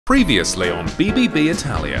Previously on BBB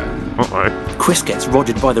Italia. Uh-oh. Chris gets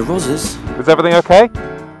rogered by the Rozzers. Is everything okay?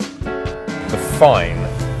 The fine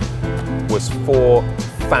was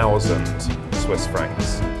 4,000 Swiss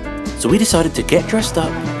francs. So we decided to get dressed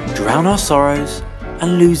up, drown our sorrows,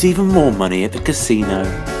 and lose even more money at the casino.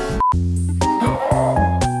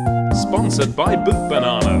 Sponsored by Boot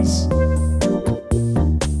Bananas.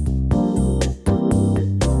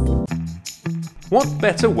 What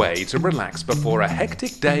better way to relax before a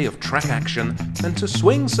hectic day of track action than to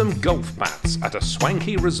swing some golf bats at a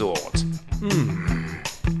swanky resort?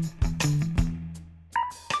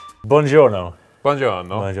 Buongiorno.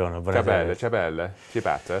 Buongiorno. Buongiorno. Ciao belle, ciao belle,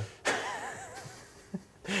 ciabatta.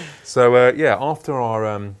 So, yeah, after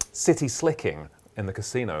our city slicking in the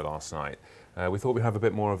casino last night, we thought we'd have a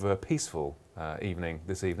bit more of a peaceful evening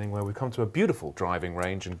this evening, where we come to a beautiful driving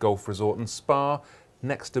range and golf resort and spa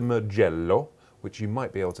next to Mugello, which you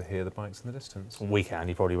might be able to hear the bikes in the distance. We can,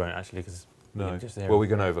 you probably won't actually, because no. Well, we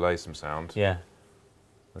can overlay some sound. Yeah.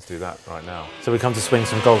 Let's do that right now. So we come to swing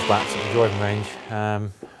some golf bats at the driving range.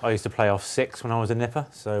 I used to play off 6 when I was a nipper,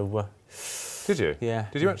 so... Did you? Yeah.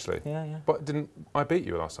 Did you actually? Yeah, yeah. But I beat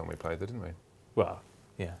you last time we played, didn't we? Well,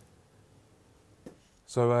 yeah.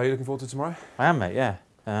 So are you looking forward to tomorrow? I am, mate, yeah.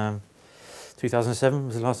 2007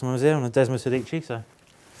 was the last time I was here on a Desmo Sedici, so...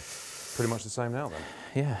 Pretty much the same now then?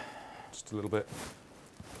 Yeah. Just a little bit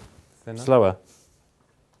thinner? Slower.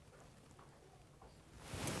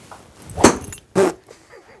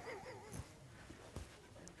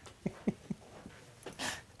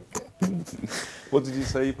 What did you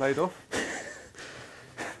say you played off?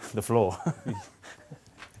 The floor.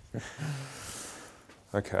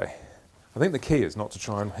 Okay. I think the key is not to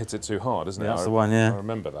try and hit it too hard, isn't it? That's the one, yeah. I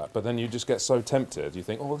remember that. But then you just get so tempted. You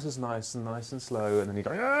think, oh, this is nice and slow. And then you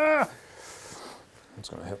go, ah! I'm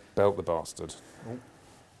just going to belt the bastard. Oh.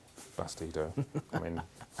 Bastido. I mean...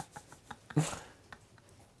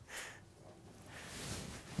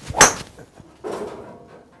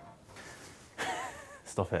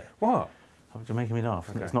 Stop it. What? You're making me laugh.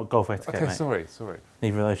 Okay. It's not golf etiquette, Okay, mate. sorry.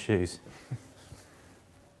 Neither of those shoes.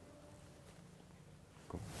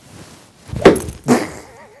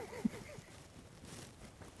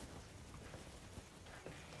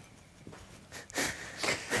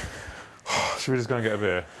 Should we just go and get a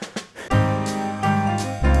beer?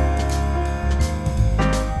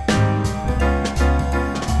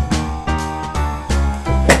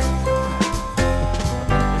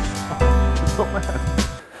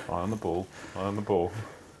 Eye on the ball.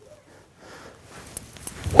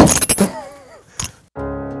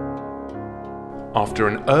 After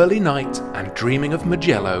an early night and dreaming of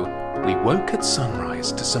Mugello, we woke at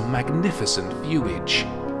sunrise to some magnificent viewage.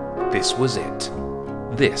 This was it.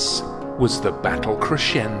 This was the battle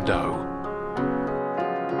crescendo.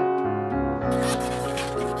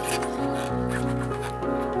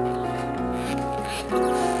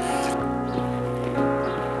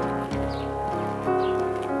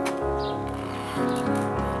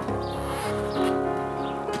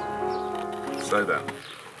 So then,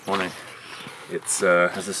 Morning. it's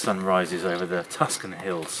As the sun rises over the Tuscan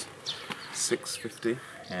hills. 6:50.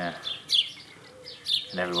 Yeah.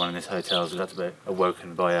 And everyone in this hotel is about to be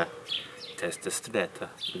awoken by a testa stretta.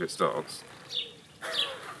 If it starts.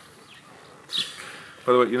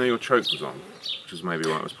 By the way, you know your choke was on, which is maybe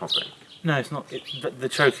why it was popping. No, it's not. The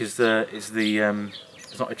choke is the it's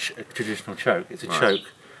not a traditional choke. It's a Right.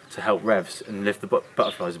 choke to help revs and lift the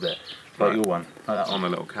butterflies a bit, like Right. your one. Like that On one. the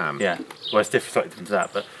little cam. Yeah. Well, it's slightly different to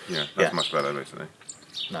that, but Yeah, that's yeah. much better, basically.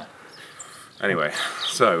 No. Anyway,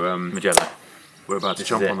 so Mugello. we're about to This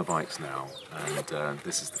jump is it. on the bikes now, and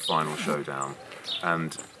this is the final showdown.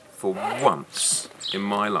 And for once in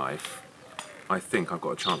my life, I think I've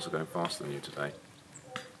got a chance of going faster than you today.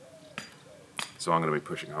 So I'm going to be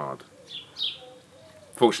pushing hard.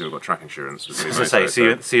 Fortunately, we've got track insurance. I was going to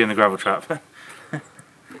say, see you in the gravel trap.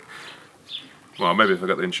 Well, maybe if I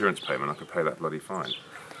got the insurance payment, I could pay that bloody fine.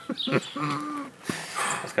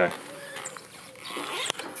 Let's go.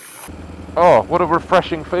 Oh, what a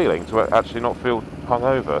refreshing feeling to actually not feel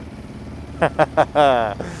hungover.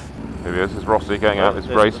 Here he is, this is Rossi going out, this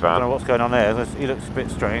race I don't know van. what's going on there. He looks a bit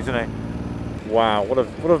strange, doesn't he? Wow, what a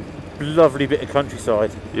lovely bit of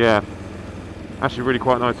countryside. Yeah, actually really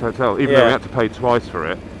quite nice hotel, even Yeah. though we had to pay twice for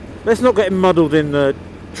it. Let's not get muddled in the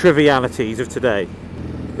trivialities of today.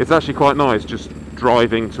 It's actually quite nice just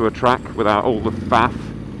driving to a track without all the faff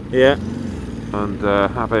Yeah. and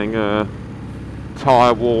having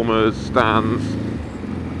tyre warmers, stands.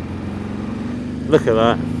 Look at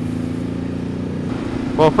that.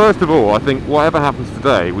 Well, first of all, I think whatever happens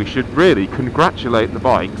today, we should really congratulate the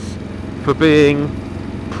bikes for being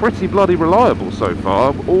pretty bloody reliable so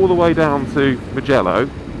far, all the way down to Mugello.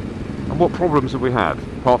 And what problems have we had?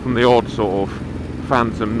 Apart from the odd sort of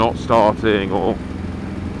phantom not starting, or,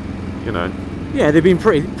 you know. Yeah, they've been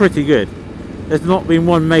pretty good. There's not been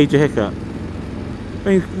one major hiccup. I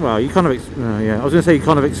mean, well, you kind of, yeah, I was going to say you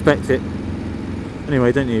kind of expect it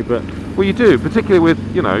anyway, don't you? But well, you do, particularly with,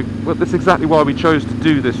 you know, well, that's exactly why we chose to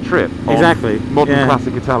do this trip on modern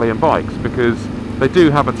classic Italian bikes, because they do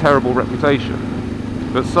have a terrible reputation.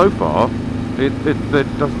 But so far, it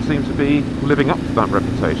doesn't seem to be living up to that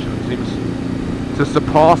reputation. It seems to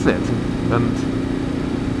surpass it, and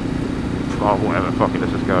oh, whatever, fuck it,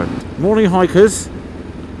 let's just go. Morning, hikers.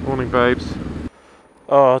 Morning, babes.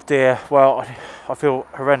 Oh dear, well, I feel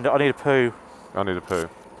horrendous. I need a poo. I need a poo.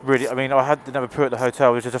 Really, I mean, I had to never poo at the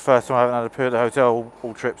hotel, which is the first time I haven't had a poo at the hotel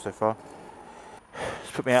all trip so far.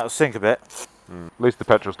 It's put me out of sync a bit. At least the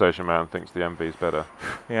petrol station man thinks the MV's better.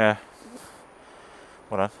 Yeah.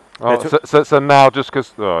 Well done. Oh, yeah, so now just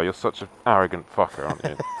because, oh, you're such an arrogant fucker, aren't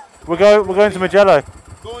you? We're going to Mugello.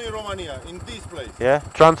 Going in Romania, in this place. Yeah.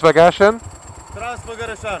 Transfagation?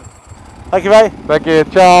 Transfagation. Thank you, mate. Thank you,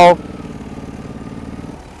 ciao.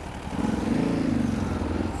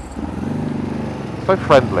 So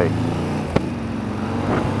friendly.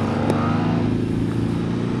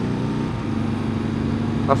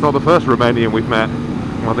 That's not the first Romanian we've met.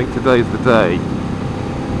 I think today's the day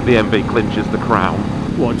the MV clinches the crown.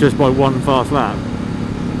 What, just by one fast lap?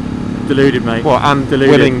 Deluded, mate. Well, and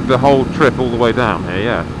deluded. Winning the whole trip all the way down here,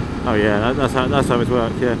 yeah. Oh yeah, that's how it's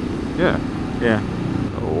worked, yeah. Yeah. Yeah.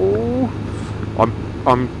 Oh,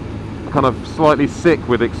 I'm kind of slightly sick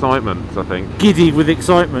with excitement, I think. Giddy with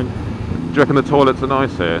excitement. Do you reckon the toilets are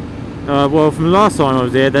nice here? Well, from the last time I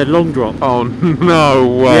was there, they're long drop. Oh, no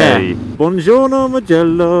way! Yeah. Buongiorno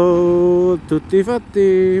Mugello, tutti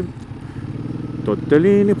fatti.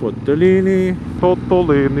 Tortellini, portellini.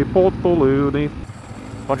 Tortellini, portellini.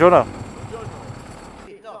 Buongiorno. No,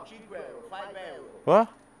 5 euro, 5 euro. What?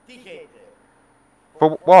 Ticket.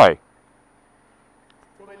 For why?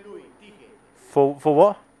 Come lui, ticket. For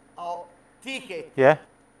what? Oh, ticket. Yeah.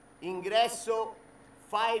 Ingresso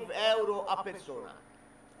 5 euro a persona.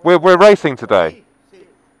 We're racing today. Sì.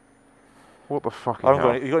 What the fucking I haven't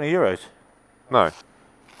hell? got any, you got any euros? No. I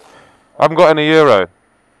haven't got any euro.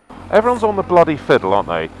 Everyone's on the bloody fiddle, aren't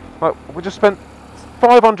they? Like, we just spent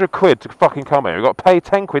 500 quid to fucking come here. We've got to pay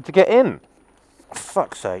 10 quid to get in. For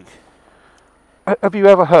fuck's sake. Have you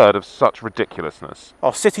ever heard of such ridiculousness?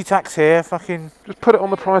 Oh, city tax here, fucking Just put it on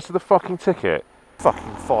the price of the fucking ticket.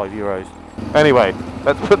 fucking €5. Anyway,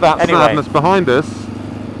 let's put that sadness behind us.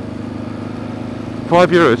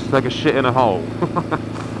 €5 to take a shit in a hole.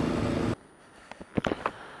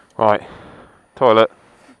 Right, toilet.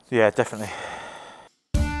 Yeah, definitely.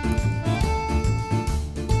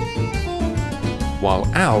 While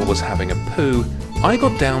Al was having a poo, I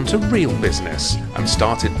got down to real business and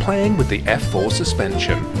started playing with the F4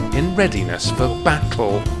 suspension in readiness for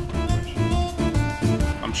battle.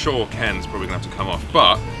 I'm sure Ken's probably going to have to come off,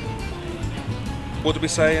 but what did we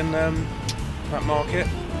say in that market?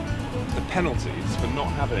 The penalties for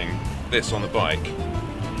not having this on the bike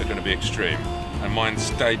are going to be extreme, and mine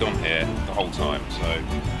stayed on here the whole time, so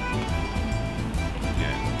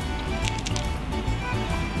yeah.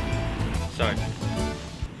 So,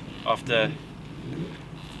 after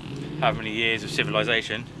how many years of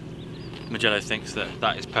civilization, Mugello thinks that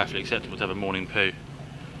that is perfectly acceptable to have a morning poo.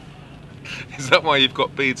 Is that why you've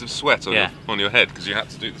got beads of sweat on, Yeah. on your head? Because you had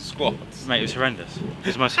to do the squats? Mate, it was horrendous. It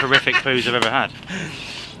was the most horrific poos I've ever had.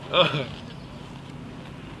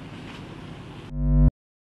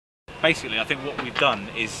 Basically, I think what we've done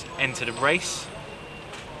is entered a race.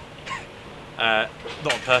 Not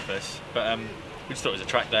on purpose, but we just thought it was a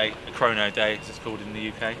track day, a chrono day, as it's called in the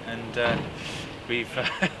UK, and we've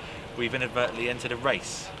we've inadvertently entered a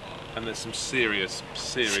race. And there's some serious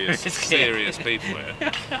people here.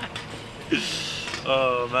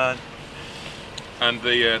 Oh man. And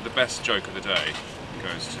the best joke of the day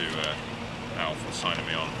goes to Al for signing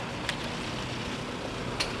me on.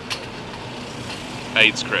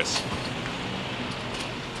 AIDS Chris.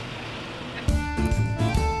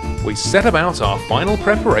 We set about our final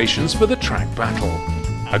preparations for the track battle.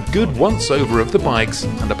 A good once-over of the bikes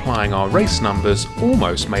and applying our race numbers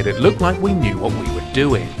almost made it look like we knew what we were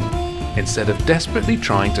doing, instead of desperately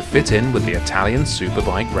trying to fit in with the Italian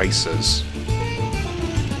superbike racers.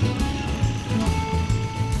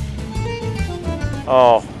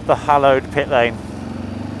 Oh, the hallowed pit lane.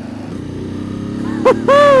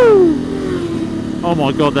 Oh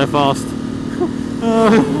my god, they're fast.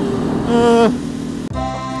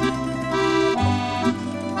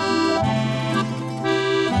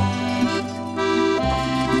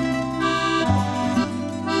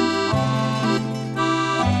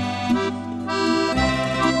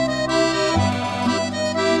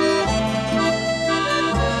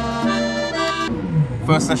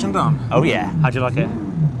 First session done. Oh yeah, how'd you like it?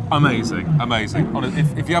 Amazing, amazing.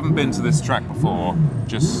 If you haven't been to this track before,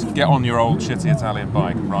 just get on your old shitty Italian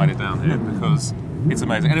bike and ride it down here because it's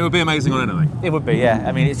amazing. And it would be amazing on anything. It would be, yeah.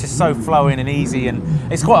 I mean, it's just so flowing and easy, and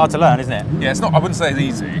it's quite hard to learn, isn't it? Yeah, it's not. I wouldn't say it's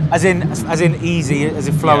easy. As in easy, as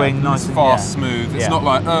in flowing, Yeah, nice, it's and fast, smooth. It's not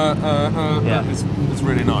like Yeah. It's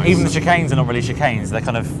really nice. Even the chicanes are not really chicanes. They're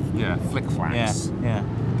kind of flick flacks. yeah.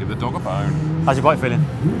 Give the dog a bone. How's your bike feeling?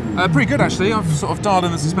 Pretty good actually. I've sort of dialed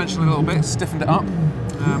in the suspension a little bit, stiffened it up.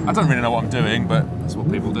 I don't really know what I'm doing, but that's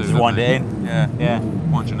what people do. Just wind it in. Yeah.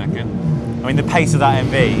 Wind your neck in. I mean, the pace of that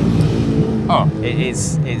MV, Oh.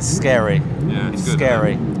 it's scary. Yeah, it's good,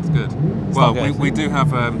 scary. It's good. It's Well, not good. we do have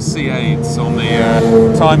C8s on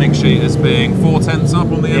the timing sheet as being 4/10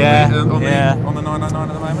 up on the MV, on the 999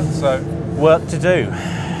 at the moment. So Work to do.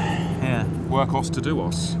 Yeah. work-os to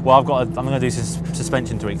do-os. Well, I'm going to do some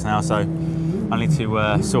suspension tweaks now, so I need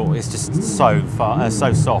to sort. It's just so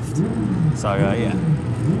soft. So yeah,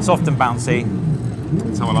 soft and bouncy.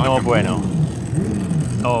 That's how I like No it. bueno.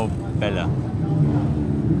 Oh, bella.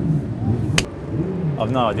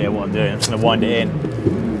 I've no idea what I'm doing. I'm just going to wind it in,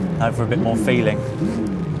 have for a bit more feeling.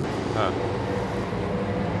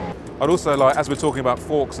 I'd also like, as we're talking about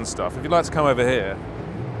forks and stuff, if you'd like to come over here.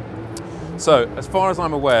 So, as far as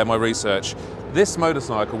I'm aware, my research, this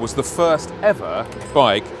motorcycle was the first ever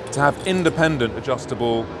bike to have independent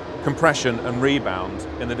adjustable compression and rebound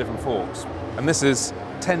in the different forks. And this is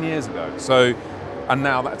 10 years ago. So, and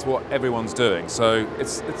now that's what everyone's doing. So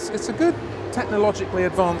it's a good technologically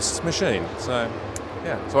advanced machine. So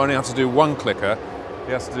yeah, so I only have to do one clicker.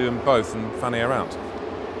 He has to do them both and fanny around.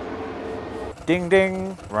 Ding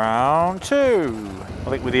ding, round two. I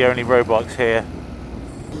think we're the only road bikes here.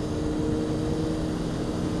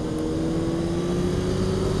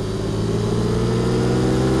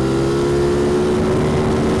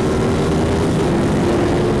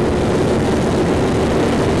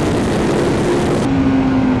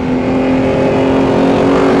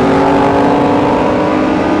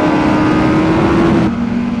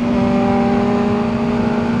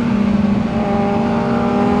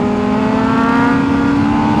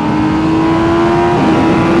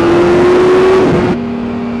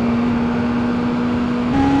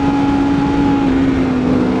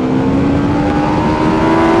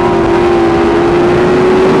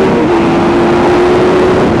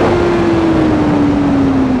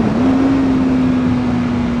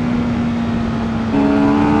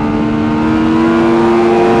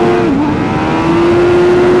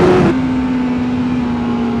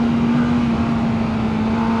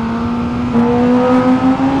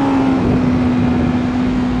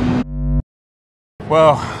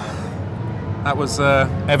 Well, that was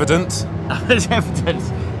evident. There's evidence.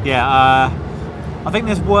 Yeah, I think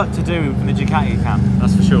there's work to do in the Ducati camp.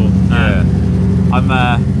 That's for sure. Yeah.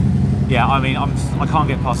 I can't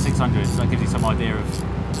get past 600. So that gives you some idea of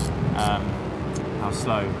how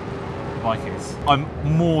slow the bike is. I'm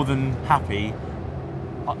more than happy,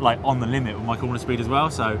 like on the limit with my corner speed as well.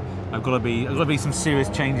 So I've got to be some serious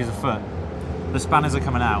changes afoot. The spanners are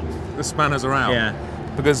coming out. The spanners are out. Yeah.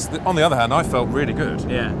 Because on the other hand, I felt really good.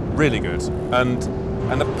 Yeah. Really good. And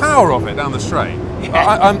the power of it down the straight.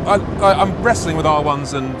 Yeah. I'm wrestling with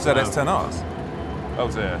R1s and ZS10Rs. Oh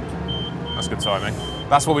dear. That's good timing.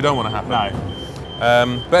 That's what we don't want to happen. No.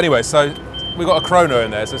 But anyway, so we've got a chrono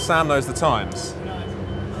in there, so Sam knows the times.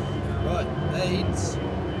 Right, it's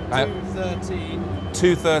 2:13.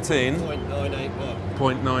 2:13.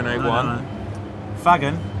 0.981. 0.981.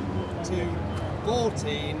 Fagon.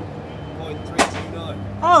 2:14.329.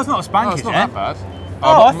 Oh, it's not a spanking. Oh, it's not that bad.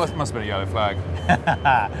 Oh, Oh, must have been a yellow flag.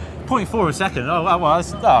 0.4 a second. Oh, well,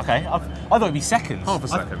 okay. I thought it'd be seconds. Half a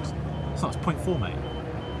second. It's not. It's 0.4, mate.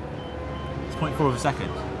 It's 0.4 of a second.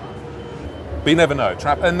 But you never know.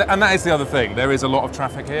 And that is the other thing. There is a lot of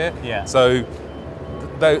traffic here. Yeah. So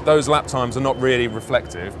those lap times are not really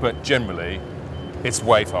reflective, but generally, it's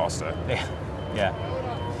way faster. Yeah. Yeah.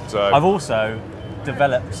 So I've also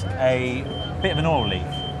developed a bit of an oil leak.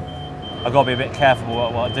 I've got to be a bit careful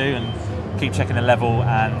what I do and keep checking the level,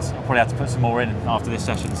 and I'll probably have to put some more in after this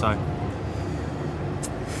session. So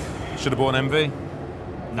should have bought an MV.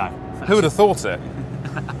 no. Who would have thought it?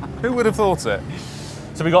 Who would have thought it?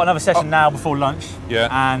 So we've got another session now before lunch. Yeah.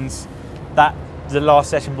 And the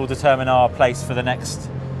last session will determine our place for the next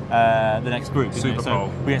group. isn't it? Super So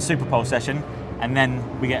Pole. we get a Super Pole session, and then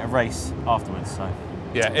we get a race afterwards. So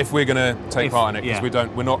Yeah, if we're going to take part in it, because yeah.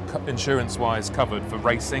 we're not insurance-wise covered for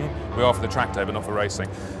racing. We are for the track day, but not for racing.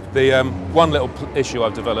 The one little issue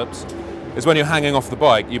I've developed is when you're hanging off the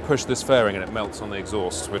bike, you push this fairing and it melts on the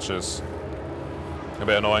exhaust, which is a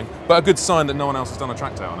bit annoying, but a good sign that no one else has done a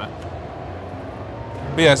track day on it.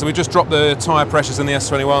 But yeah, so we just dropped the tyre pressures in the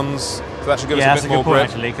S21s, so that should give us a bit more grip.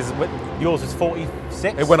 Actually, because yours was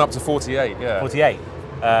 46. It went up to 48, yeah. 48.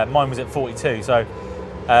 Mine was at 42. So,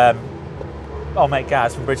 old mate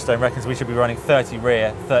Gaz from Bridgestone reckons we should be running 30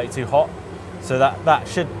 rear, 32 hot. So that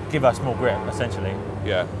should give us more grip, essentially.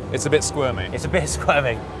 Yeah, it's a bit squirmy. It's a bit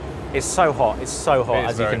squirming. It's so hot. It's so hot,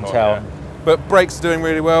 as you can tell. Yeah. But brakes are doing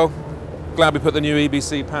really well. Glad we put the new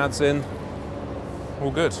EBC pads in.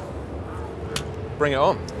 All good. Bring it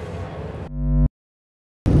on.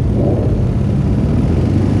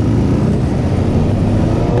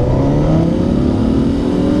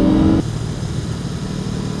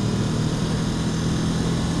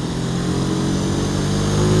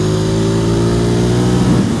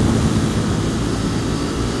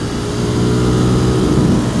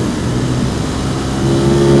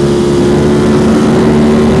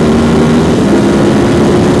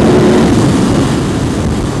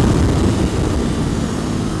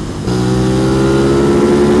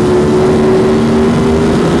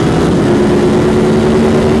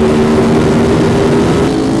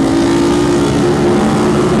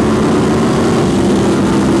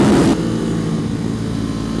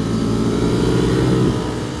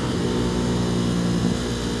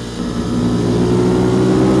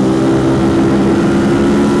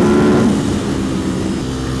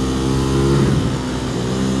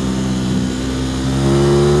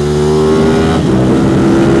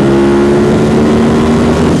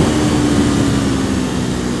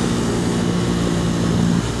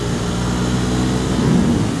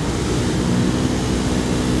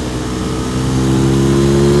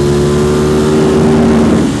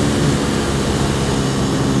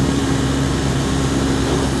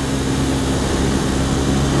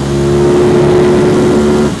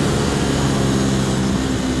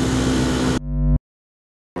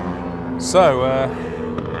 So,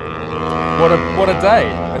 what a day.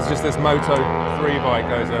 It's just this Moto 3 bike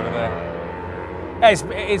goes over there.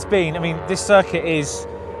 It's been, I mean, this circuit is,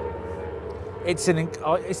 I think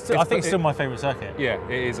it's still my favourite circuit. Yeah,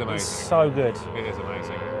 it is amazing. It's so good. It is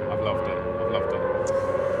amazing. I've loved it. I've loved it.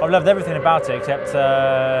 I've loved everything about it except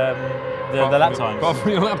the lap times. Apart from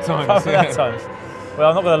your lap times. Apart from lap times. Well,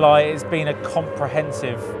 I'm not going to lie, it's been a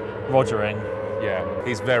comprehensive rogering. Yeah,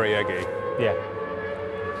 he's very eggy. Yeah.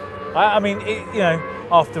 I mean,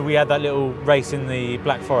 after we had that little race in the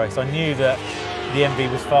Black Forest, I knew that the MV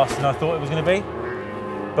was faster than I thought it was going to be,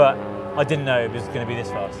 but I didn't know it was going to be this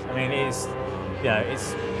fast. I mean, it's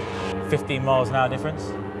 15 miles an hour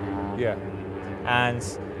difference. Yeah. And,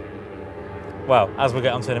 well, as we'll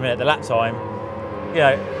get onto in a minute, the lap time,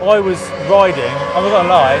 I was riding, I'm not going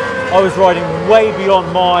to lie, I was riding way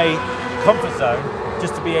beyond my comfort zone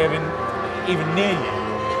just to be even near you,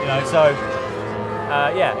 so...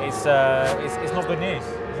 it's not good news.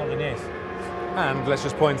 It's not good news. And let's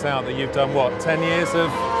just point out that you've done, what, 10 years of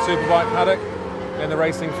superbike paddock in the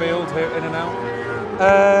racing field, here in and out?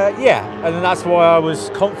 Yeah, and then that's why I was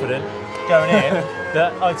confident going in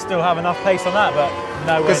that I'd still have enough pace on that, but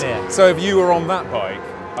nowhere near. So if you were on that bike,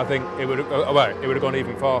 I think it would have gone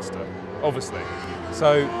even faster, obviously.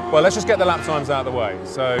 So, well, let's just get the lap times out of the way.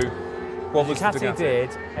 So, what was the Ducati?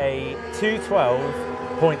 Did a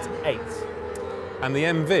 2:12.8. And the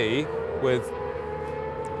MV, with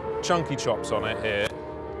chunky chops on it here,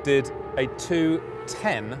 did a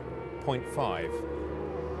 2:10.5.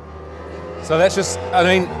 So let's just, I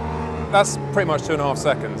mean, that's pretty much 2.5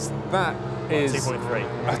 seconds. That is... 2.3.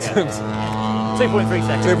 2.3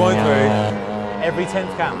 seconds. 2.3. Yeah. Every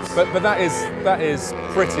 10th counts. But that is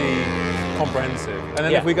pretty comprehensive. And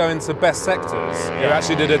then if we go into best sectors, you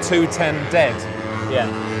actually did a 2:10 dead. Yeah.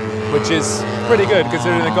 Which is pretty good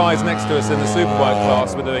considering the guys next to us in the superbike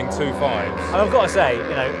class were doing 2.5s. And I've got to say,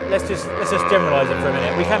 let's just generalise it for a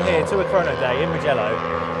minute. We came here to a chrono day in Mugello.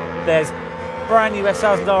 There's brand new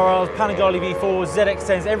S1000 RRs, Panigale V4s,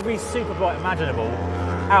 ZX10s, every superbike imaginable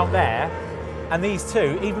out there. And these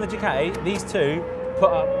two, even the Ducati, these two put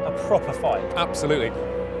up a proper fight. Absolutely.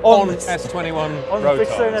 On S21 on road the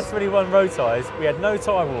tyres. Bridgestone S21 road tyres, we had no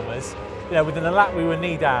tyre warmers. Within a lap we were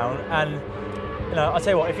knee down, and I'll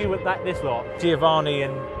tell you what, if you were this lot, Giovanni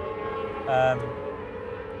and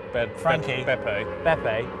Frankie,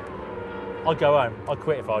 Beppe, I'd go home. I'd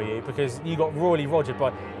quit if I were you, because you got royally rogered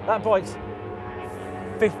by that bike's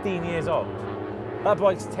 15 years old. That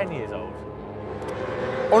bike's 10 years old.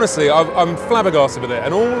 Honestly, I'm flabbergasted with it,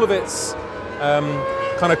 and all of its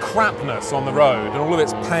kind of crapness on the road, and all of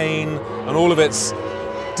its pain, and all of its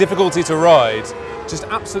difficulty to ride, just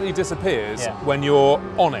absolutely disappears when you're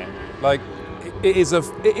on it. Like, it is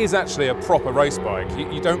actually a proper race bike.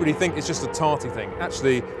 You don't really think it's just a tarty thing.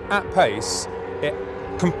 Actually, at pace, it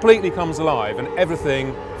completely comes alive and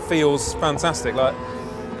everything feels fantastic. Like,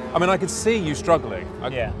 I mean, I could see you struggling.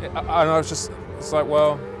 And I was just, it's like,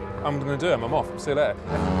 well, I'm going to do it. I'm off. See you later.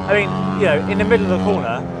 I mean, you know, in the middle of the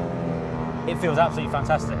corner, it feels absolutely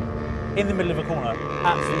fantastic. In the middle of a corner,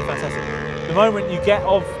 absolutely fantastic. The moment you get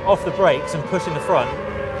off the brakes and push in the front,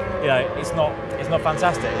 you know, it's not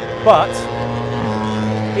fantastic. But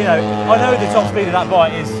you know, I know the top speed of that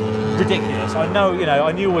bike is ridiculous. I know, you know,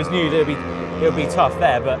 I always knew that it would be tough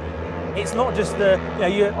there, but it's not just the, you know,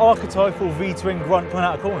 your archetypal V-twin grunt coming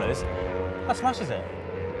out of corners. That smashes it.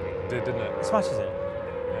 Didn't it? It smashes it.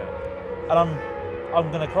 Yeah. And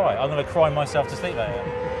I'm gonna cry. I'm gonna cry myself to sleep later.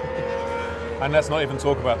 And let's not even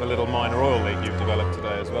talk about the little minor oil leak you've developed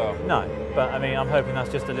today as well. No, but I mean, I'm hoping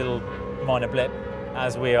that's just a little minor blip,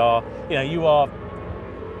 as we are, you know,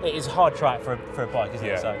 it is a hard track for a bike, isn't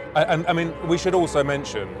it? So. And I mean, we should also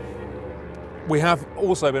mention, we have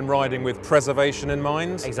also been riding with preservation in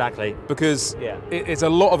mind. Exactly. Because it's a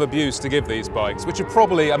lot of abuse to give these bikes, which are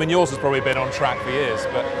probably, I mean, yours has probably been on track for years,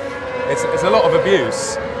 but it's a lot of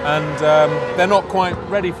abuse, and they're not quite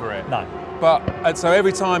ready for it. No. But so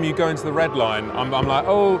every time you go into the red line, I'm like,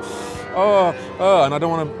 oh, and I don't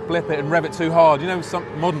want to blip it and rev it too hard. You know, some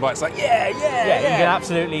modern bikes like, yeah. You can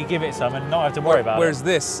absolutely give it some and not have to worry about it. Whereas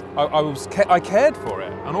this, I cared for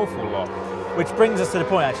it an awful lot. Which brings us to the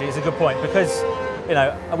point, actually, it's a good point, because, you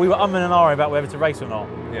know, we were umming and ahhing about whether to race or not.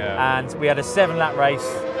 Yeah. And we had a 7-lap race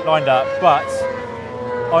lined up, but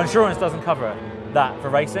our insurance doesn't cover that for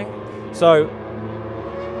racing. So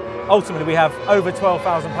ultimately we have over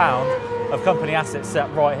 £12,000 of company assets set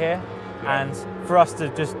right here, and for us to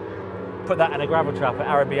just put that in a gravel trap at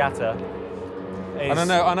Arrabbiata is...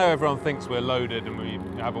 And I know everyone thinks we're loaded and we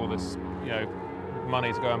have all this, you know,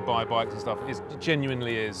 money to go and buy bikes and stuff. It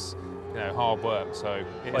genuinely is, you know, hard work. So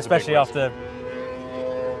especially after.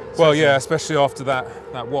 Well, yeah, especially after that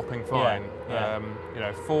whopping fine. Yeah. You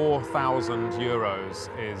know, €4,000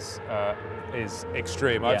 is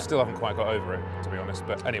extreme. I still haven't quite got over it, to be honest.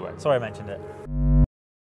 But anyway. Sorry I mentioned it.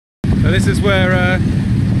 So this is where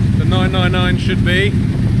the 999 should be,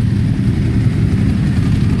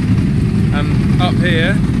 and up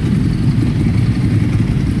here,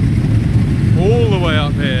 all the way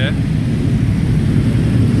up here,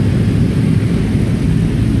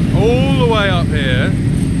 all the way up here,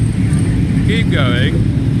 keep going,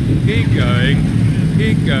 keep going,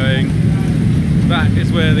 keep going, that is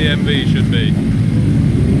where the MV should be.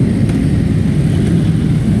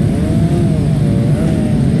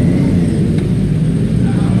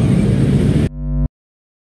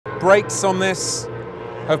 Brakes on this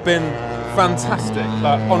have been fantastic.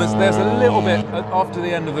 Like, honest, there's a little bit after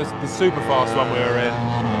the end of the super fast one we were in.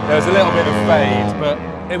 There was a little bit of fade, but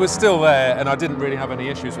it was still there, and I didn't really have any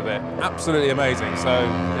issues with it. Absolutely amazing. So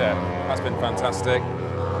yeah, that's been fantastic.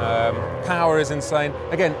 Power is insane.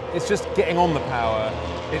 Again, it's just getting on the power.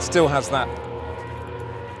 It still has that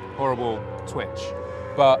horrible twitch,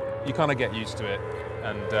 but you kind of get used to it,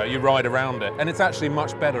 and you ride around it, and it's actually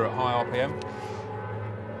much better at high RPM.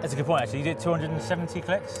 That's a good point, actually. You did 270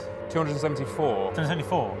 clicks? 274.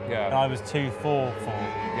 274? Yeah. And I was 244.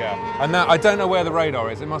 Yeah. And that, I don't know where the radar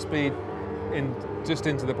is. It must be just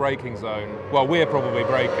into the braking zone. Well, we're probably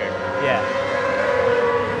braking. Yeah.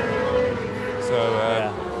 So,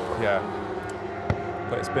 yeah.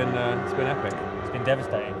 But it's been epic. It's been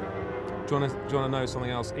devastating. Do you want to know something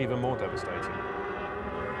else even more devastating?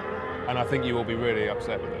 And I think you will be really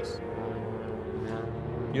upset with this.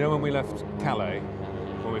 You know when we left Calais,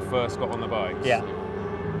 when we first got on the bikes? Yeah.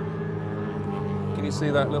 Can you see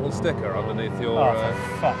that little sticker underneath your... Oh,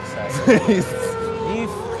 for fuck's sake. Are you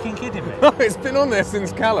fucking kidding me? No, it's been on there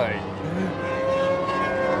since Calais.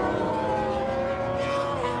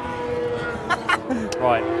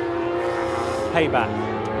 Right. Payback.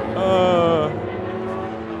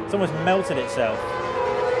 It's almost melted itself.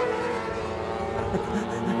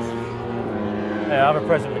 Yeah, I have a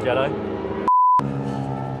present, Mugello.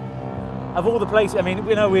 Of all the places, I mean,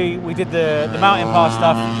 you know, we did the mountain pass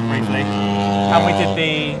stuff briefly, and we did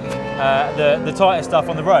the tighter stuff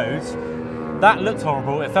on the roads. That looked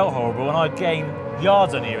horrible, it felt horrible, and I'd gained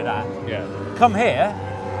yards on you with that. Yeah. Come here,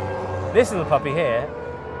 this little puppy here,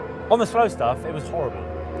 on the slow stuff, it was horrible.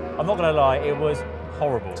 I'm not gonna lie, it was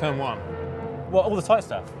horrible. Turn one. Well, all the tight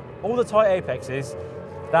stuff, all the tight apexes,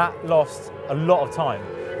 that lost a lot of time.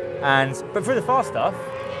 But through the fast stuff,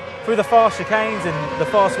 through the fast chicanes and the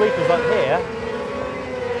fast sweepers like here,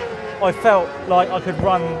 I felt like I could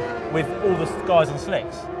run with all the guys on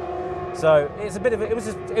slicks. So it's a bit of it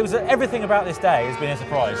was everything about this day has been a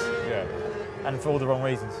surprise. Yeah. And for all the wrong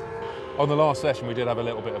reasons. On the last session, we did have a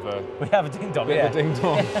little bit of a We have a ding dong. bit Yeah. of a ding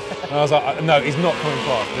dong, and I was like, no, he's not coming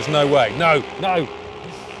fast. There's no way. No, no.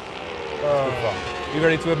 Good fun. You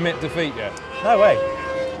ready to admit defeat yet? No way.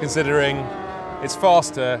 Considering it's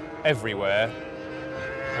faster everywhere,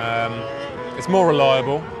 it's more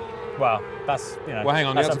reliable. Well, that's Well, hang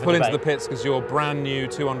on, you that's have to up for pull into the debate. pits because your brand new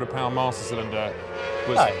 200-pound master cylinder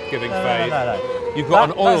was No, giving no, fade. No. You've got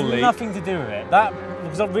an oil That's leak. nothing to do with it.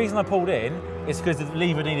 Because the reason I pulled in is because the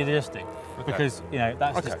lever needed adjusting. Because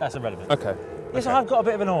that's Okay. that's irrelevant. Okay. Yes, okay. I have got a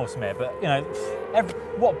bit of an oil smear, but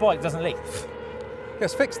what bike doesn't leak? Yeah,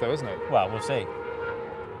 it's fixed though, isn't it? Well, we'll see.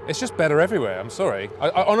 It's just better everywhere. I'm sorry.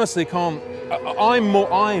 I honestly can't. I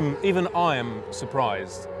am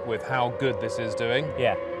surprised with how good this is doing.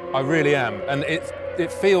 Yeah. I really am, and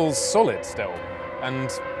it feels solid still, and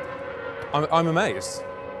I'm amazed.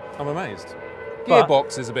 I'm amazed. But-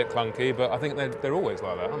 Gearbox is a bit clunky, but I think they're always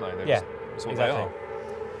like that, aren't they? They're Yeah, that's what exactly. they are.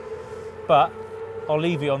 But I'll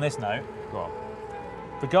leave you on this note. Go on.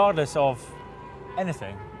 Regardless of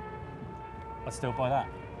anything, I'd still buy that.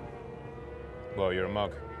 Well, you're a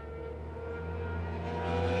mug.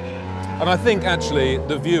 And I think actually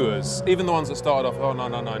the viewers, even the ones that started off, oh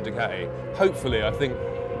 999 Ducati, hopefully I think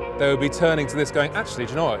they will be turning to this going, actually,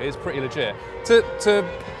 do you know what, it's pretty legit. To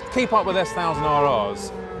keep up with S1000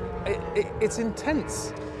 RRs, it's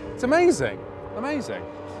intense. It's amazing, amazing.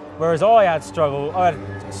 Whereas I had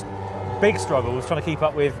big struggles trying to keep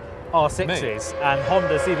up with R6s and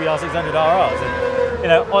Honda CBR 600 RRs.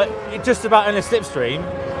 And, just about in a slipstream,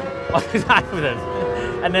 I could have them.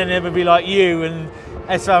 And then it would be like you and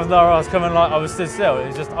S1000 RRs coming like I was stood still.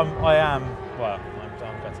 It's just, I'm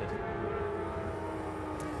gutted.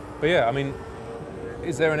 But yeah, I mean,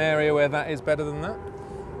 is there an area where that is better than that?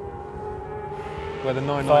 Where the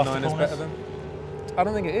 999 is better than? I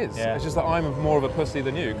don't think it is. Yeah. It's just that I'm more of a pussy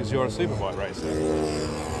than you because you're a superbike racer.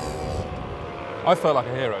 I felt like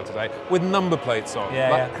a hero today with number plates on. Yeah,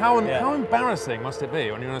 like, yeah. How embarrassing must it be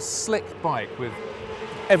when you're on a slick bike with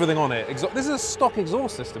everything on it? This is a stock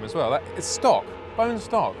exhaust system as well. It's stock, bone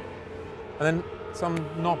stock. And then some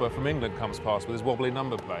knobber from England comes past with his wobbly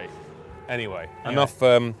number plate. Anyway. Enough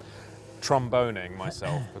tromboning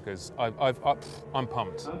myself because I'm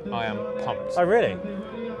pumped. I am pumped. Oh, really?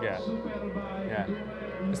 Yeah. Yeah.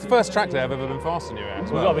 It's the first track day I've ever been faster than you at as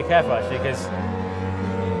We've well. got to be careful actually because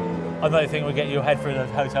I don't think we'll get your head through the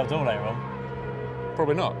hotel door later on.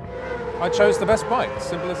 Probably not. I chose the best bike,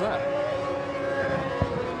 simple as that.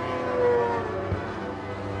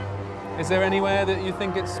 Is there anywhere that you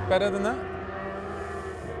think it's better than that?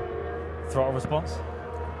 Throttle response?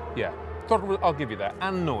 Yeah. I'll give you that.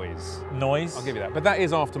 And noise. Noise? I'll give you that. But that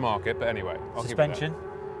is aftermarket, but anyway. I'll Suspension? Give you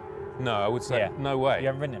that. No, I would say Yeah. no way. You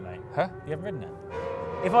haven't ridden it, mate. Huh? You haven't ridden it.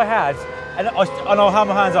 If I had, and I'll have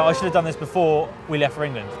my hands up, I should have done this before we left for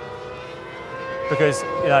England. Because,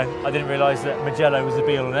 I didn't realise that Mugello was the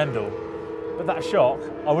be all and end all. But that shock,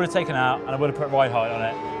 I would have taken out and I would have put ride height on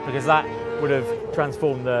it because that would have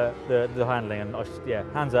transformed the handling. And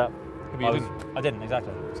hands up. But you didn't. I didn't,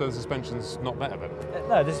 exactly. So the suspension's not better then?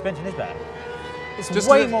 No, the suspension is better. It's Just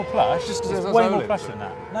way 'cause more plush. just 'cause It's it's way more Olin. plush than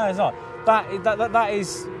that. No, it's not. That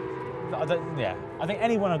is. I think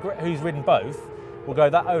anyone who's ridden both will go.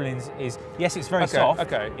 That Olin's is yes, it's very soft.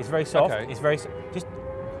 Okay. It's very soft. Okay. It's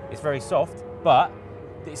very soft, but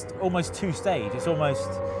it's almost two-stage. It's almost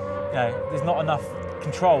there's not enough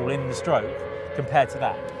control in the stroke compared to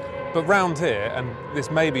that. But round here, and this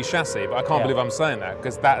may be chassis, but I can't Yeah. believe I'm saying that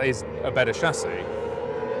because that is a better chassis.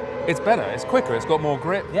 It's better, it's quicker, it's got more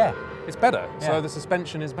grip. Yeah. It's better, Yeah. so the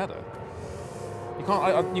suspension is better. You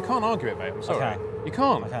can't argue it, mate, I'm sorry. can. You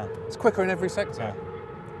can't. I can. It's quicker in every sector.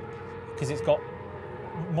 Because it's got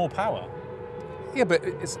more power. Yeah, but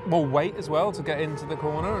it's more weight as well to get into the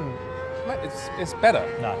corner, and mate, it's better.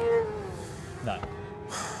 No.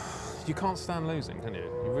 You can't stand losing, can you?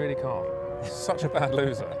 You really can't. You're such a bad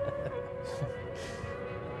loser.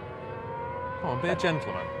 Come on, be a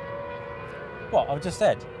gentleman. What I've just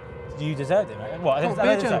said. You deserved it, mate. What? Come on,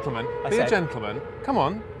 be a gentleman. Be a gentleman. Come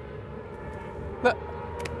on. Look.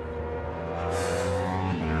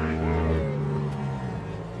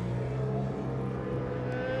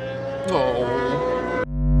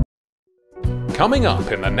 Oh. Coming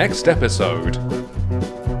up in the next episode,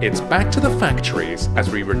 it's back to the factories as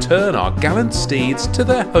we return our gallant steeds to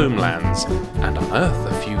their homelands and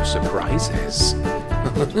unearth a few surprises.